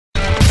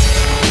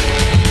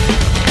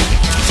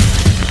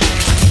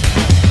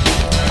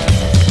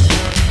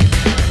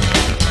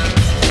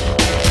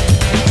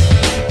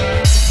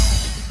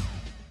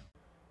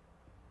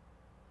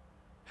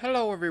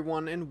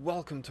everyone and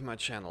welcome to my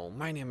channel.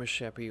 My name is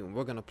Sheppy and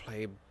we're gonna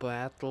play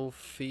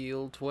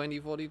Battlefield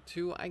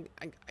 2042. I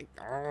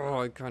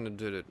kind of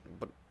did it,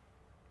 but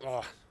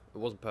it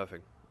wasn't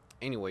perfect.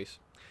 Anyways,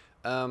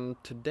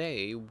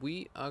 today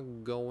we are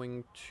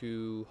going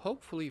to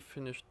hopefully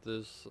finish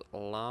this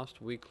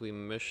last weekly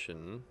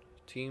mission.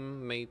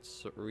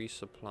 Teammates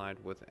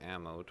resupplied with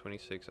ammo,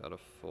 26 out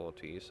of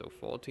 40, so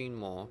 14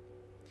 more.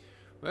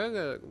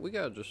 We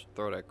gotta just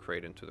throw that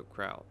crate into the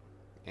crowd,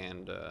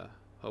 and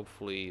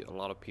hopefully a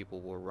lot of people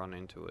will run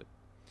into it.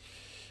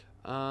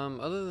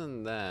 Other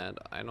than that,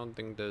 I don't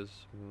think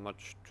there's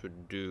much to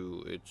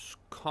do. It's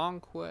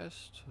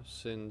Conquest,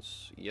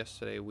 since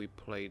yesterday we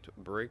played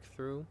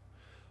Breakthrough.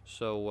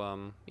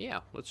 So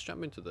yeah, let's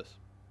jump into this.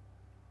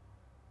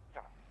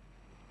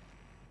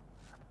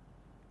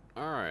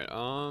 Alright,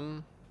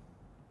 oh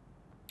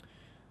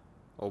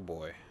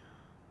boy.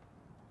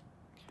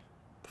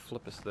 The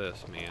flip is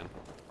this, man?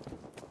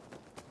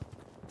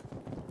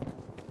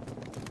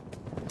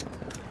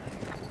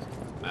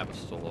 Map is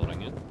still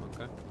loading in,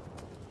 okay.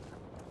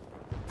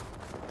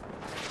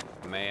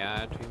 May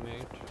I,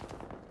 teammate?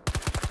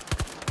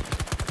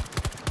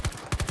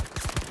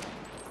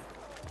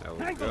 There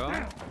we go.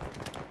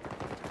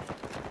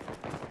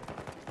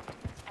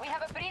 We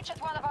have a breach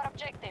at one of our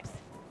objectives.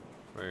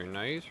 Very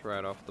nice,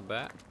 right off the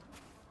bat.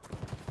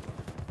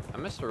 I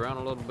messed around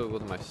a little bit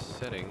with my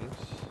settings.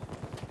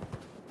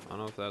 I don't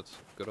know if that's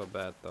good or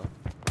bad though.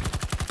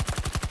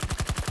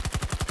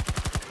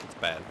 It's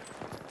bad.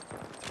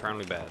 It's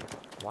apparently bad.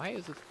 Why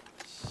is it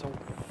so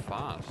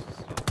fast?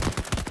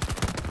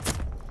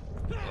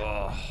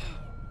 Ugh.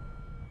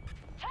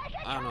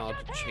 I don't know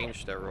how to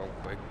change that real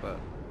quick, but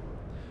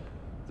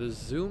the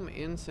zoom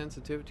in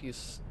sensitivity is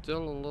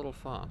still a little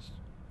fast.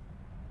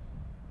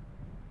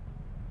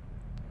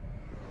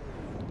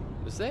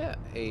 Is there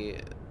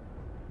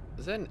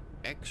an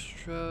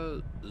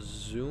extra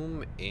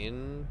zoom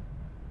in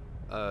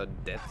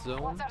dead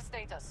zone? What's our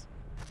status?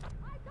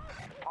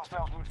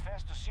 Hostiles move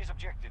fast to seize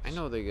objectives. I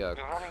know they got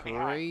We're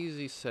running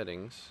crazy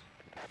settings,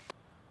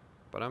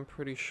 but I'm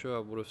pretty sure I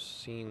would have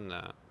seen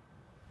that.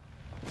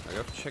 Like,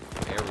 I've checked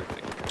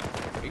everything.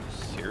 Are you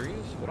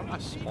serious? What am I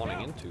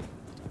spawning into?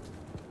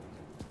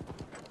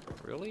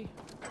 Really?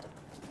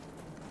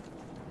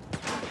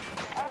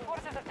 Our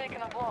forces have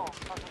taken a blow,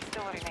 but we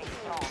still remain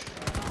strong.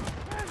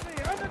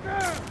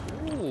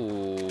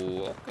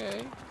 Ooh,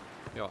 okay.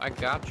 Yo, I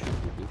got you,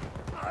 boo-boo.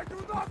 I do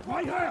not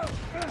want her!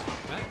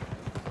 Man,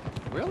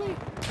 really?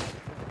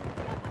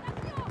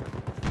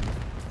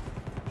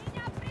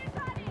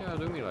 You gotta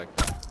do me like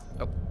that.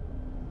 Oh.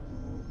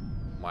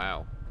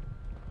 Wow.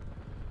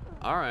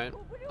 Alright,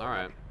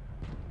 alright.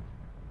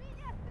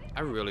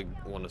 I really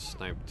want to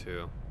snipe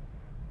too.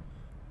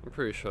 I'm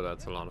pretty sure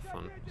that's a lot of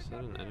fun. Is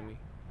that an enemy?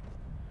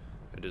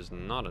 It is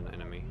not an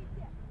enemy.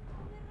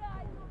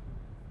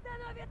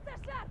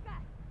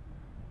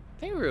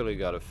 They really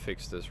gotta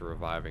fix this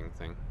reviving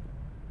thing.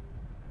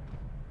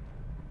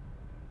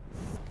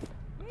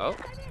 Oh.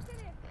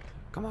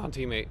 Come on,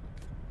 teammate.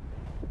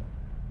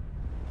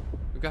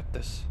 We got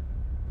this.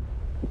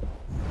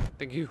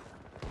 Thank you.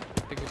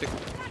 Thank you, thank you.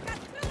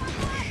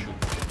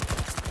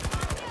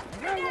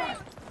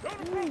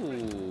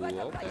 Ooh,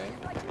 okay.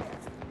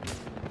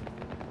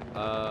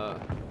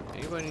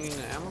 Anybody need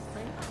an ammo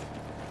crate?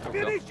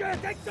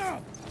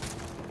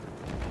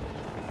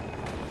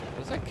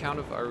 Does that count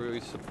if I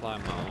really supply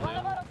my own One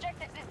of ammo? our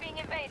objectives is being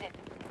invaded.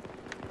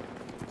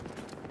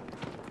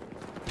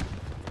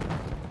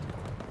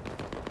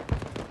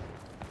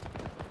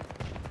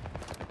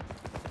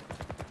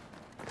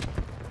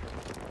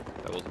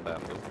 That was a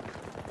bad move.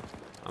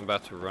 I'm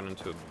about to run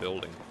into a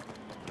building.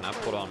 And I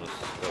put on a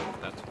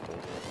scope. That's cool.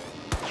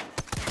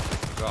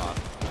 God.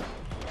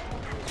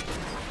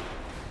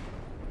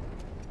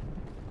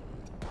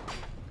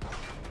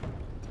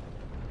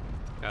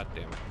 God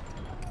damn it.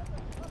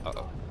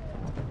 Uh-oh.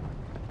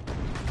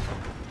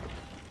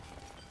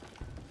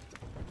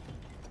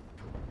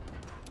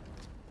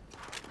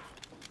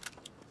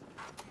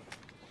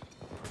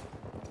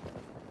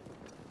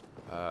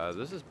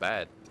 This is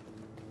bad.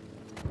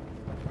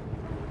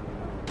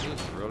 This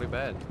is really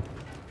bad.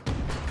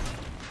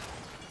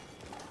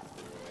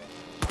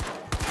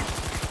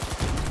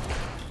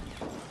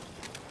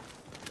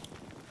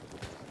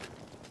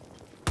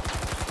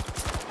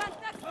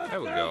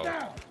 There we go.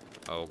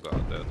 Oh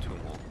god, there are two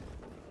more.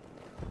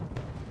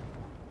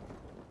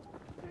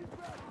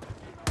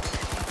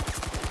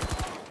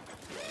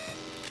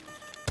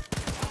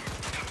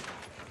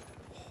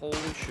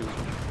 Holy shoot.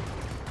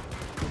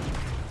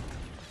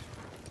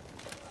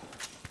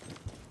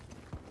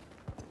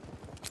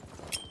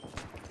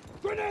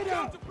 Grenade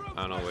out!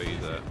 I don't know where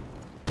he's at.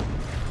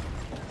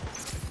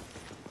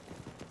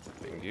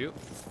 Thank you.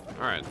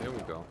 Alright, there we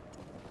go.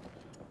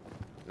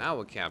 Now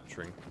we're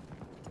capturing.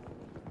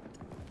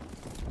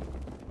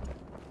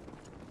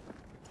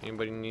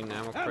 Anybody need an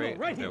ammo crate?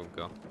 Right there here. we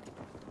go.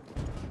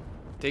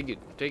 Take it,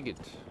 take it.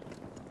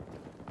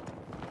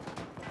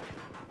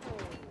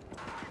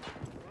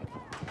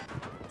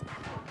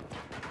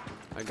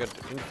 I got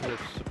infinite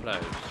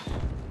supplies.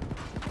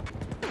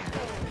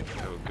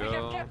 There we We have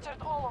go.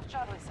 captured all of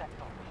Charlie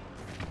sector.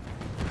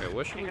 Okay,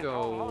 where should we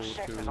control go most to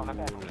sectors on the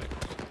map.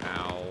 next?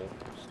 Ow.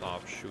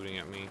 Stop shooting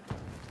at me.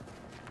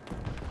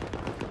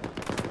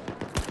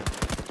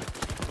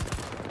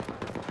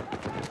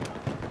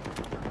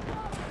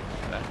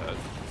 That hurt.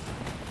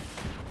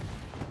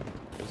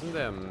 Isn't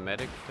there a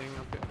medic thing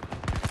up here?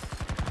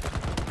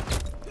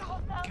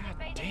 God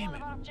damn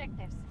it.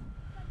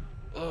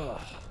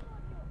 Ugh.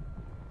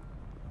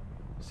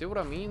 See what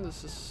I mean?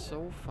 This is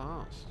so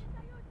fast.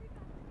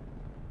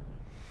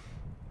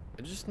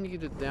 I just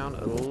need it down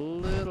a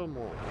little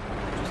more.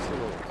 Just a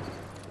little.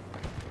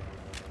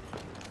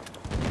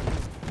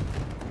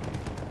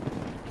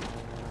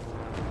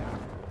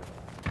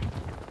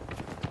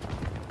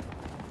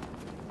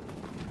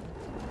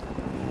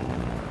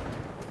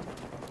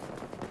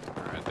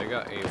 Alright, they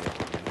got A1.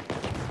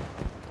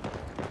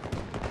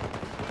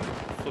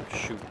 Flip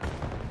shoot.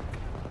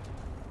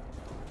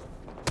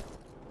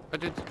 I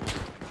did. There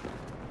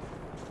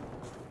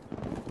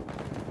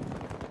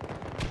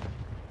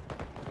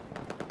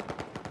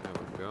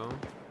we go.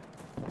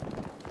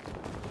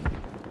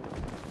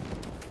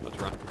 Let's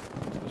run.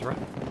 Let's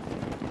run.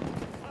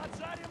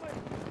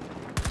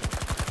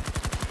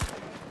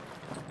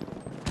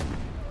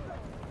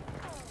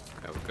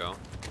 There we go.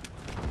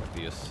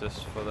 The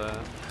assist for that.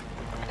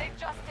 They've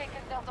just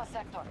taken Delta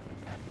sector.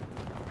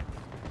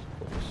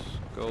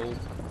 Go.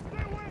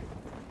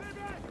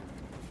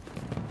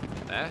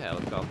 That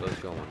helicopter's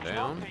going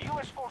down. Stop the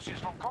US forces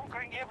from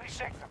conquering every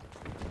sector.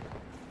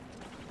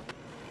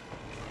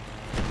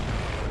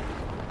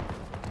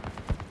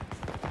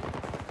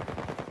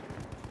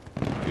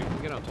 You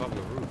can get on top of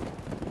the roof.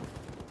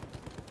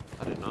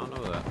 I did not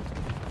know that.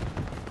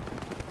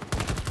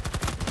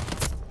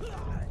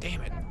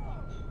 Damn it.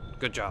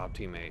 Good job,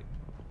 teammate.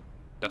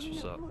 That's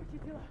what's up.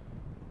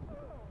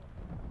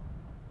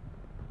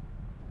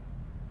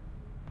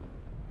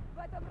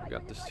 You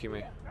got this,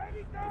 teammate.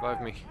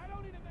 Revive me.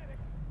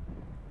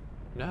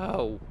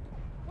 No.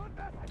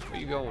 Where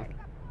you going?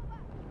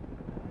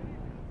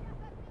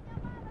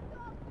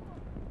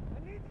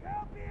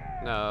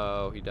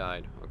 No, he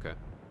died. Okay.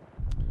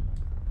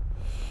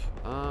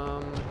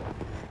 Yeah,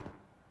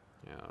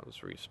 let's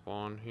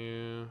respawn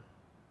here.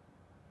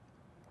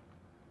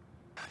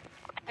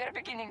 They're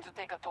beginning to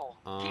take a toll.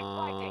 Keep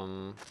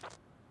fighting.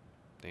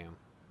 Damn.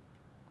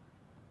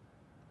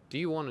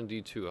 D1 and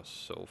D2 are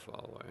so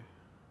far away.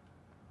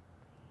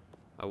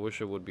 I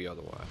wish it would be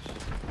otherwise.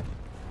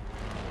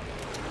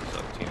 What's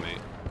up, teammate?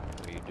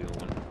 What are you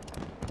doing?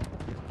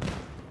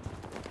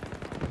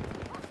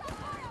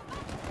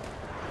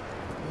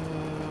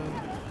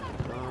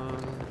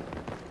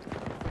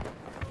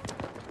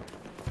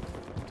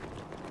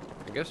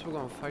 I guess we're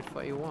gonna fight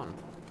for A1.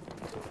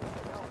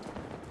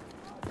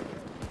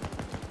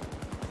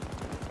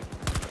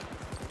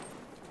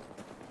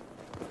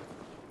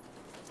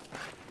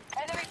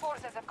 Enemy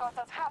forces have cost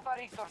us half our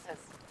resources.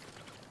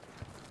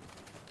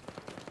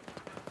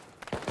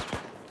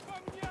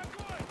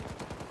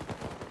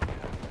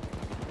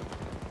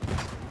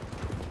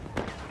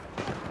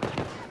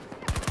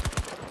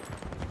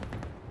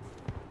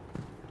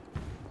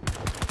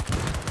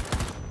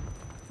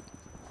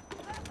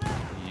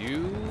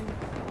 You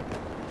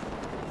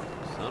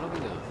son of a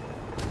gun.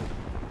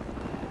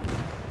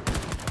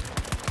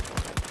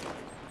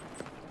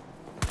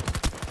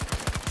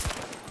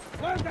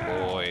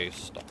 Boy,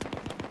 stop.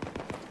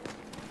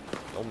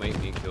 Don't make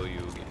me kill you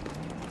again.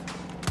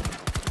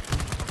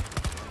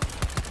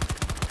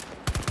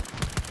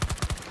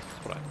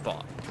 That's what I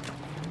thought.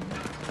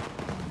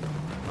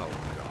 Oh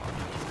god.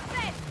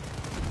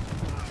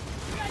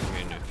 Come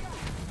in there.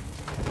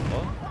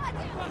 What?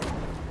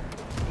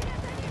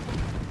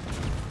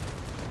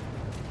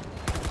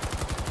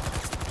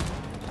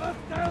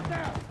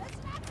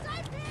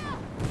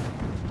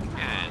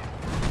 Man.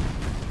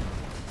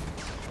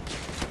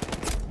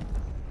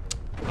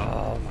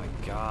 Oh my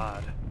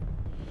god.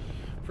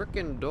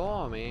 Frickin'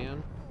 door,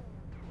 man.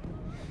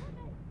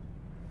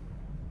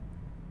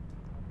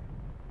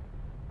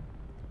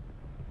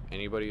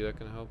 Anybody that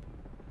can help?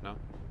 No?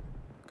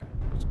 Okay,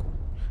 that's cool.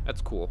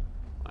 That's cool.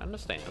 I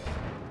understand.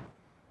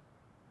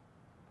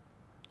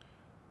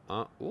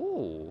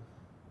 Ooh.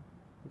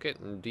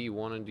 Getting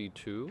D1 and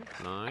D2. We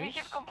Nice.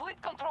 have complete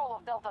control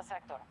of Delta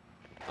sector.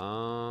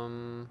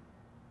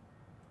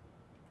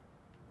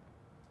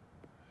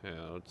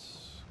 Yeah,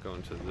 let's go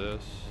into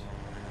this.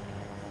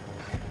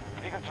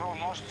 We control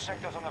most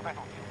sectors on the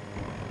battlefield.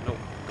 Nope,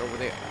 go over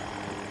there.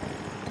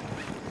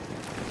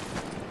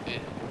 Eh.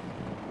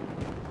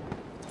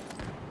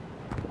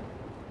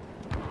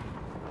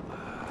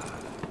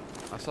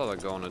 I saw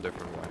that going a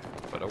different way,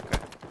 but okay.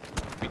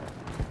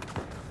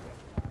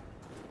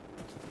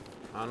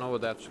 I don't know where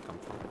that should come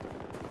from.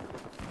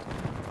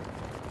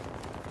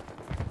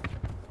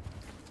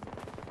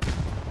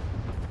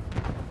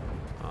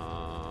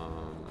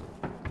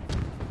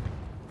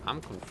 I'm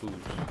confused.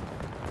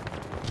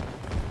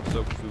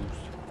 So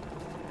confused.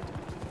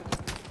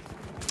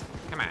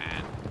 Come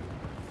on.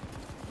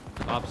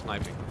 Stop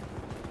sniping.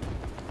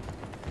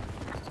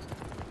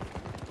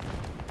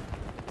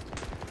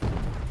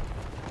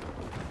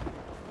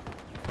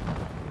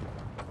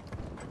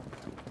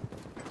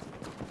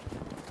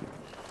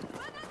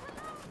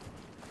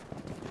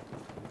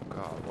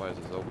 Why is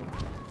this open?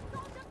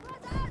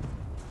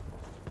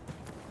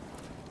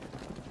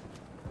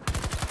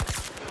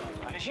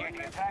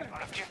 Initiating attack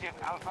on objective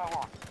Alpha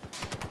 1.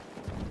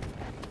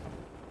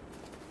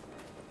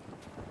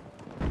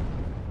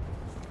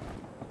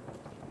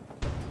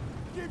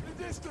 Keep the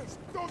distance!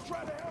 Don't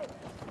try to help!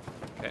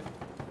 Okay.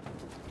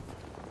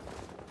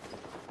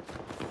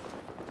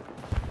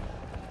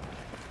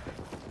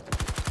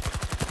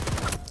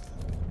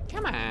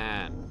 Come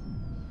on!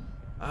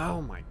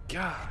 Oh my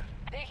god.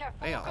 They have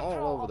full They are control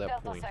all over of that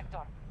Delta point.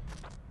 sector.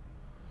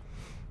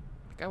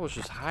 The guy was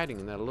just hiding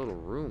in that little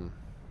room.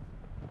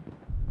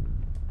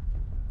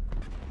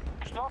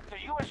 Stop the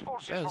US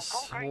forces There's from so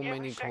conquering every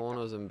many sector.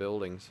 corners and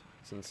buildings.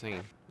 It's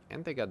insane.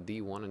 And they got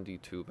D1 and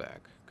D2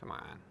 back. Come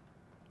on.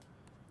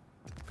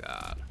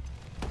 God.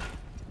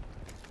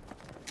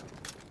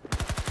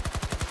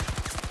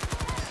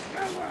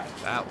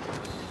 That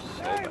was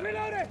so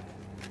bad.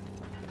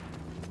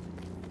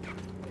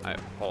 I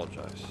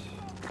apologize.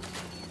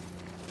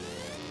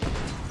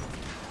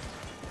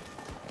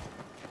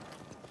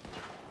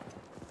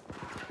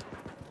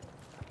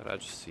 Did I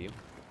just see him?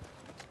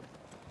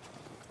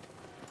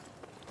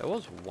 There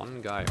was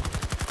one guy. I've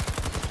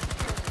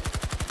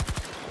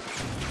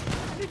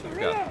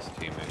got this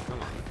teammate. Come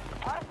on.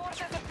 Our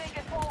forces have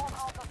taken full on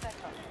Alpha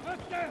sector.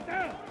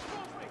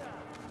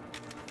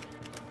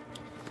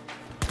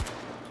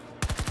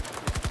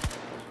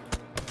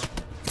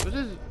 This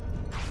is.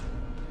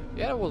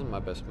 Yeah, that wasn't my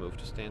best move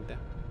to stand there.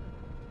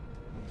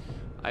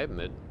 I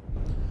admit.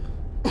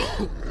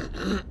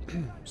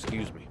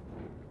 Excuse me.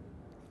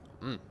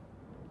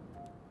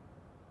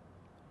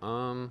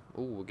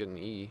 Oh, we're getting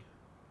E.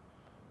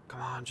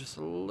 Come on, just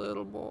a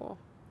little more.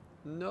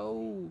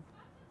 No.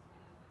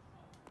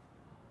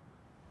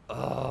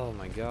 Oh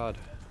my god.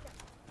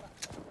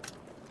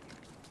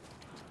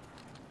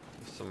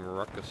 There's some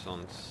ruckus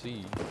on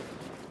C.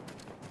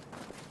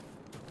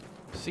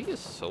 C is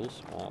so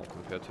small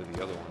compared to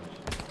the other ones.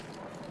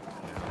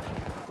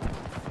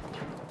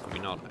 Yeah. I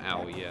mean, not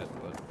ow yet,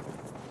 but.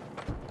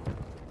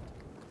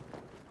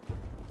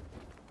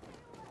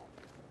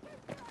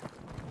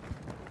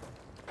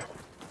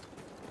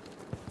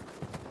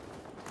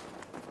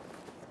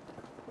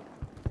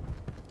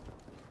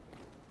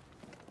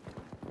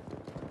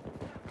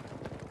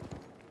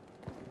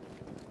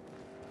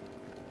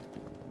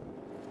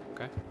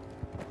 Okay.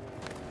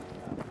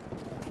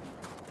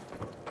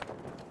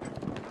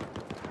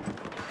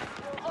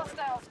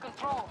 Hostiles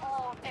control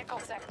all of Echo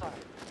sector.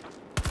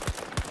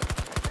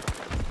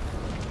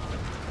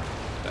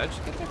 Did I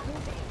just get that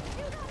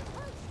kill?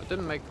 It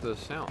didn't make the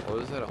sound.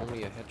 Or is that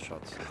only a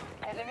headshot sound?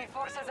 Enemy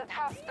forces at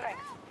half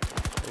strength.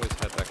 I always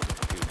had that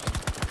confused.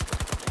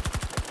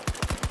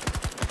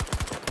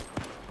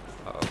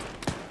 Uh-oh.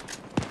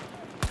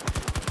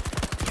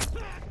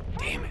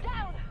 Damn it.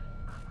 Down.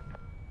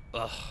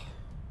 Ugh.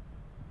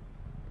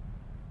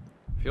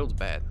 Feels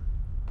bad.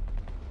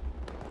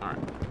 Alright.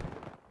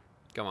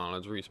 Come on,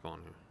 let's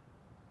respawn here.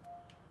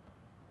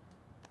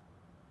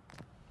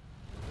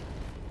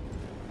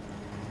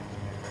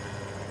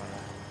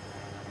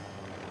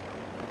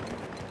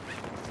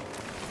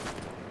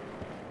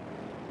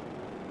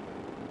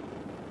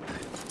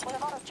 One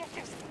of our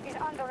objectives is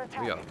under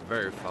attack. We are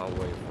very far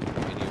away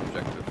from any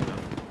objective now.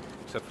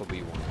 Except for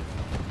B1.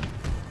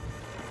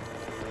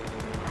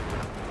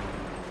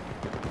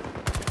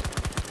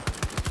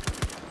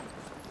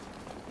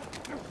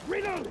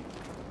 Reloading!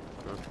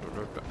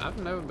 I've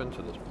never been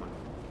to this point.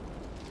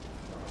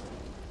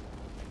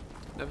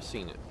 Never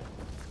seen it.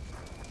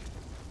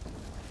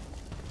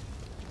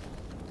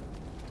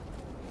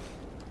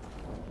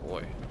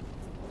 Boy.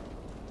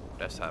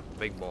 That's a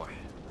big boy.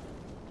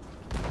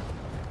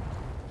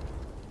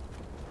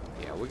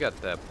 Yeah, we got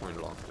that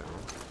point locked down.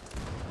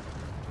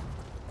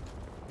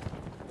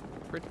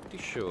 Pretty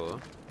sure.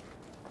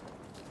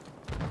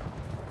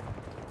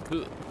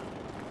 Ugh.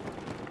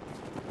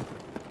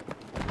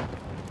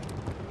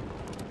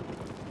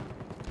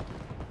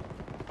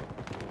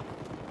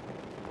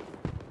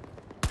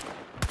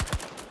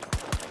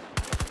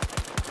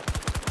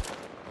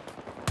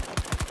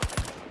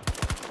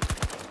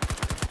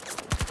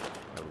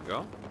 There we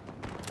go.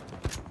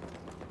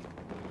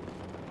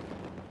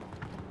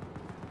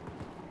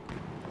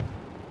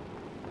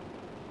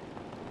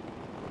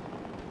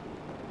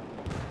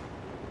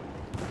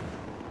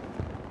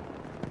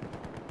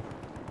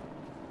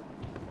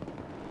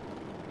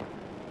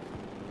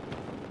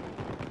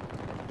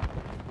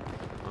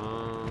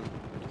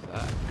 What's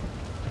that?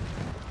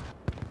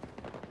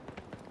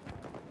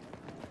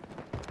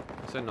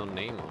 It said no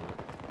name on it.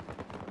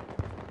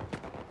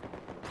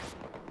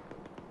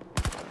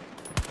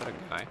 Is that a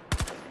guy?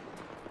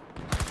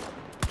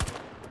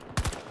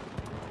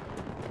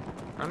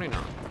 Apparently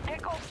not.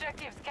 Echo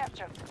objectives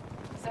captured.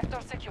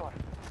 Sector secure.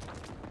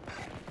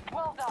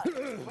 Well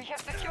done. We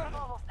have secured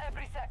almost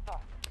every sector.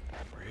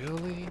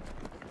 Really?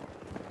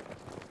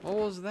 What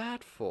was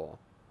that for?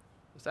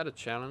 Is that a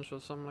challenge or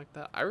something like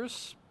that? I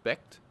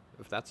respect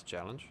if that's a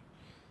challenge.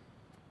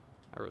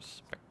 I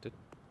respect it.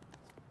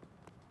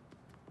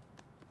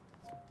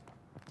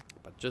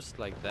 But Just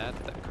like that.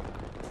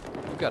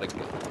 You gotta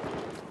kill.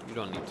 You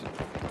don't need to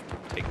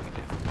take me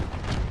down.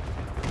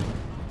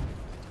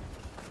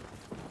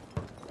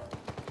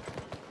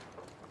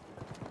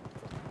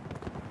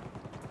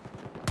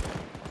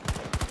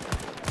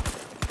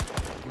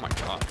 Oh my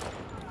god.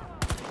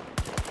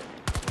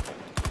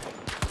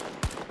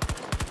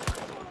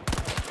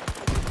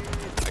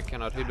 I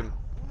cannot hit him.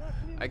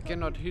 I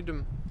cannot hit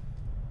him.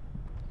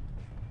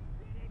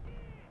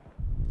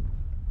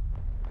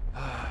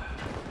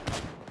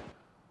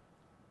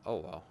 Oh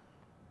wow.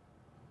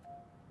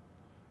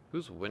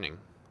 Who's winning?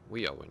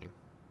 We are winning.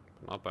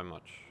 But not by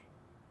much.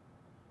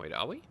 Wait,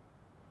 are we?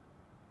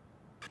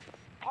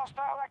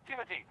 Hostile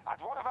activity at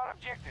one of our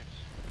objectives.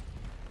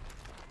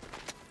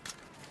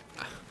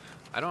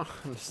 I don't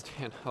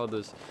understand how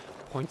this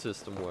point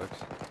system works.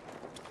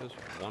 There's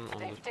one on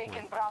this They've taken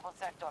point. Bravo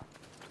sector.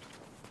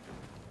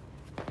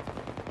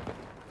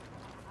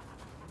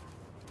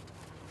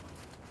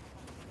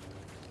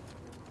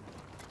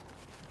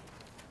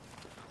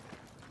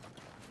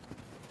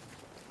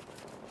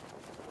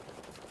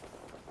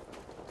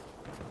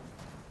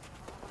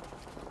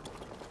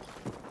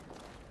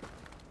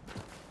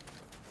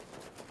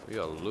 We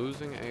are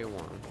losing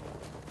A1.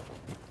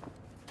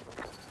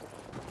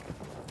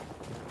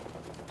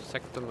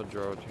 Sector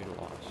majority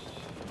lost.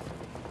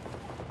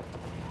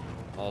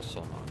 Also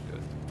not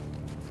good.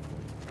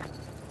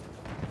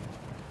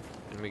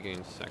 And we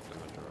gain sector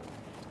majority.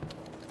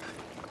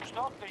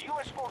 Stop the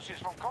US forces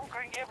from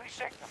conquering every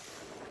sector.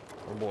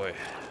 Oh boy.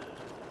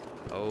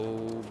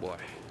 Oh boy.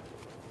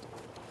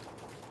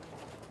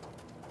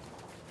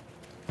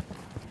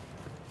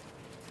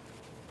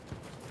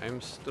 I'm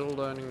still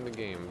learning the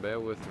game, bear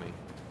with me.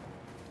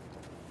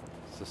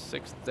 It's the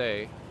 6th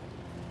day.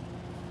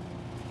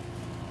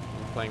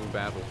 I'm playing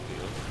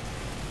Battlefield.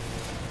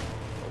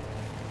 Oh,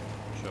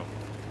 chill.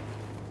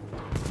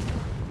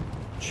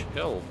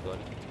 Chill,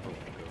 buddy. Oh,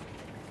 good.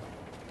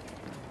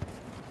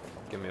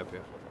 Get me up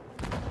here.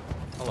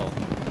 Hello.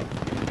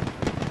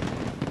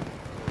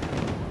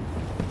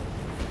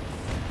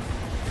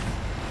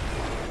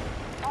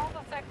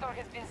 Alpha sector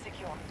has been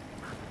secured.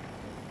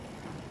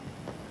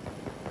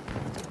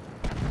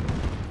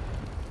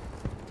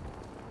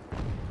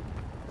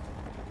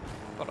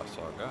 Thought I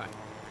saw a guy.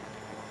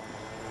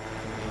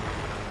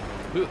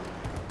 Ugh.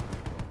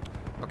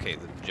 Okay,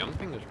 the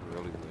jumping is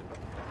really weird.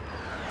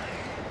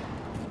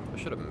 I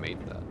should have made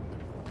that.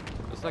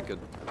 There's like a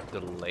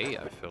delay,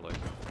 I feel like,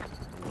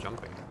 in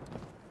jumping.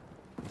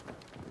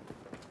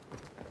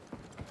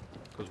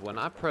 Because when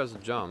I pressed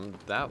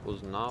jump, that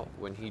was not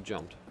when he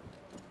jumped.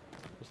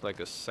 It was like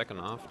a second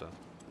after.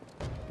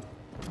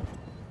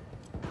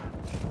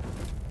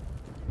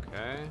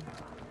 Okay,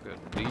 good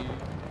D.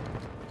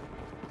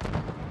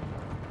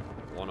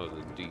 One of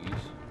the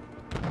D's.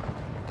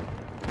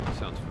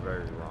 Sounds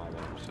very wrong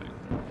what I'm saying.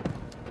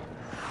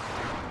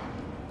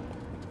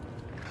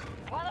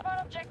 One of our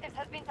objectives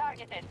has been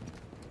targeted.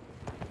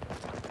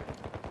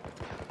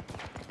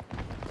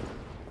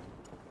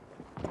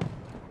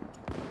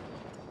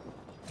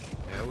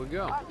 There we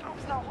go. Our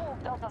troops now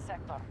hold Delta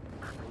sector.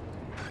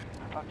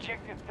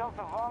 Objective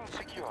Delta 1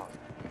 secure.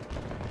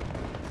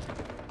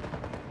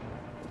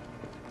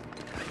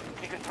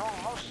 We control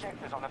most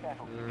sectors on the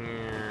battlefield.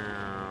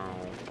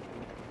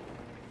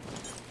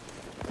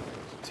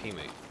 It's a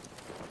teammate.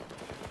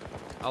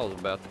 I was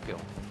about to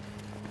kill.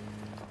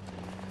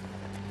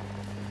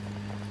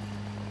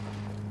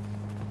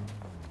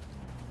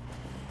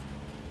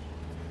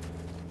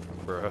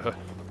 Bruh.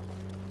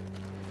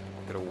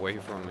 Get away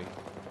from me.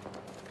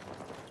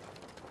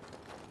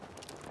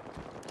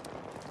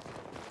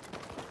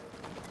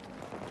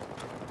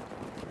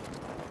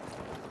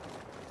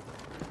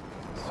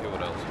 Let's see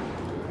what else we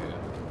can do here.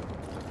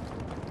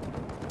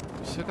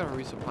 We still gotta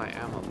resupply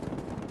ammo.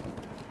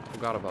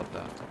 Forgot about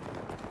that.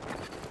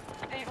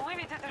 They've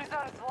limited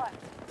reserves left.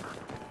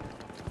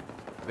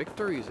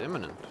 Victory is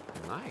imminent.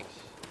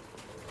 Nice.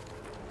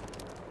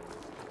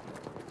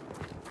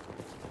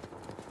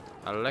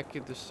 I like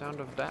it, the sound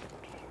of that.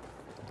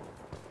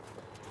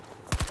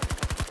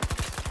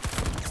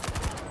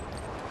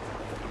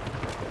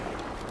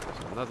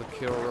 So another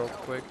kill real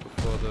quick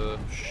before the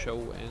show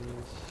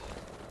ends.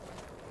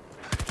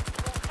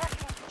 We're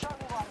tracking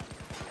Charlie 1.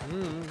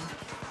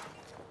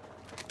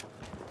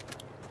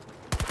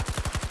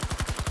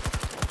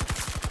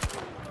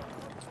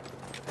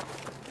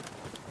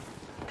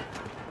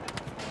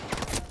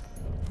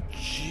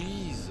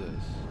 Jesus.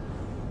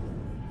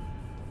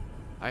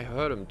 I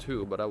heard him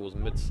too, but I was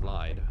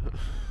mid-slide.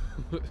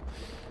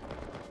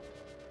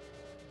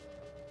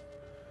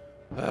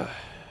 Oh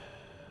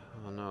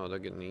no, they're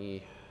getting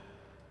E.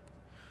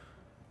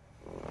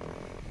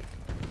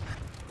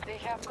 They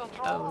have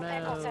control Oh, of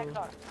Echo no.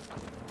 sector.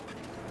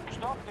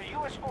 Stop the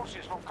US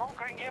forces from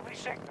conquering every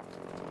sector.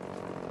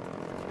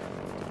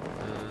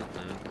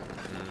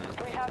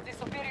 We have the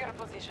superior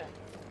position.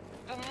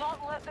 Do not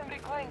let them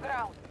reclaim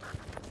ground.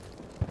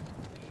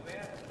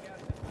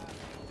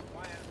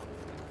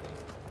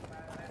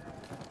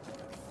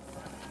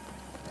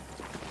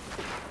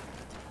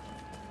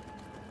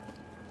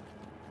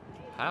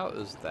 How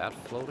is that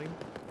floating?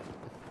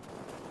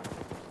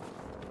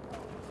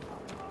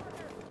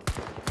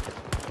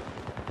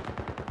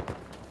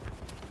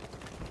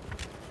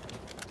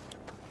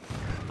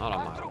 Not on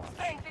Our my troop watch.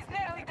 strength is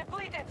nearly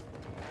depleted.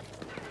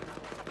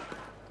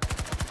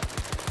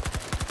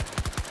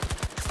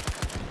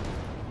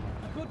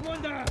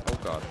 Oh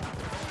god.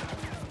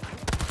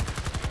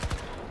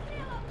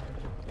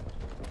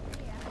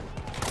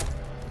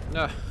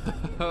 No,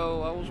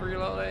 I was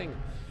reloading.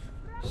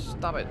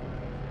 Stop it.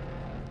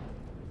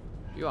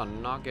 You are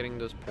not getting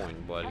this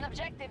point, buddy. An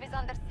objective is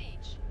under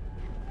siege.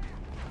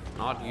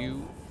 Not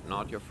you,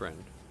 not your friend.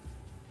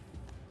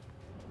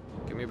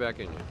 Get me back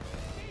in here.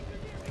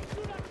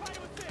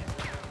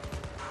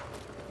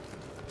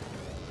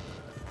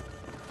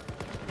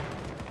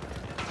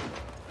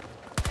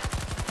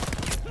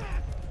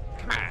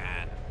 Come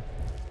on.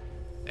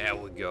 There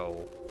we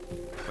go.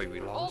 Wait, we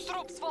All lost?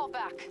 troops fall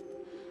back.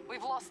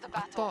 We've lost the I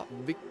battle. thought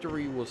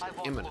victory was I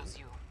won't imminent. lose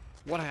you.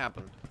 What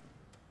happened?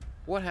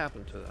 What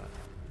happened to that?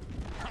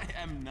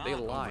 I am not They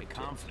lied to us.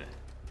 overconfident.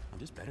 I'm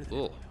just better than Ugh.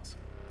 everyone else.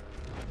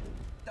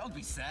 Don't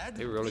be sad.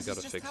 They really This is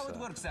gotta just fix how that. it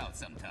works out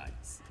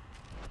sometimes.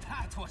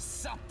 That was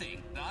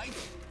something, right?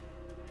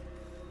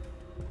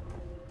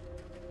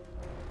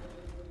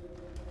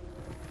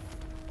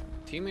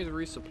 Teammates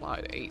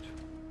resupplied 8.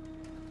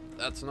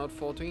 That's not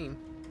 14.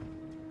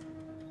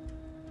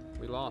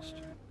 We lost.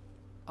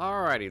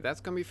 Alrighty,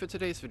 that's gonna be for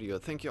today's video.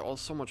 Thank you all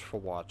so much for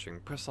watching.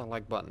 Press that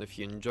like button if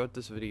you enjoyed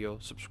this video.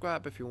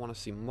 Subscribe if you want to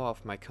see more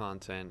of my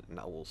content. And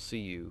I will see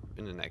you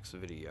in the next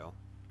video.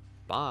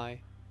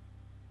 Bye.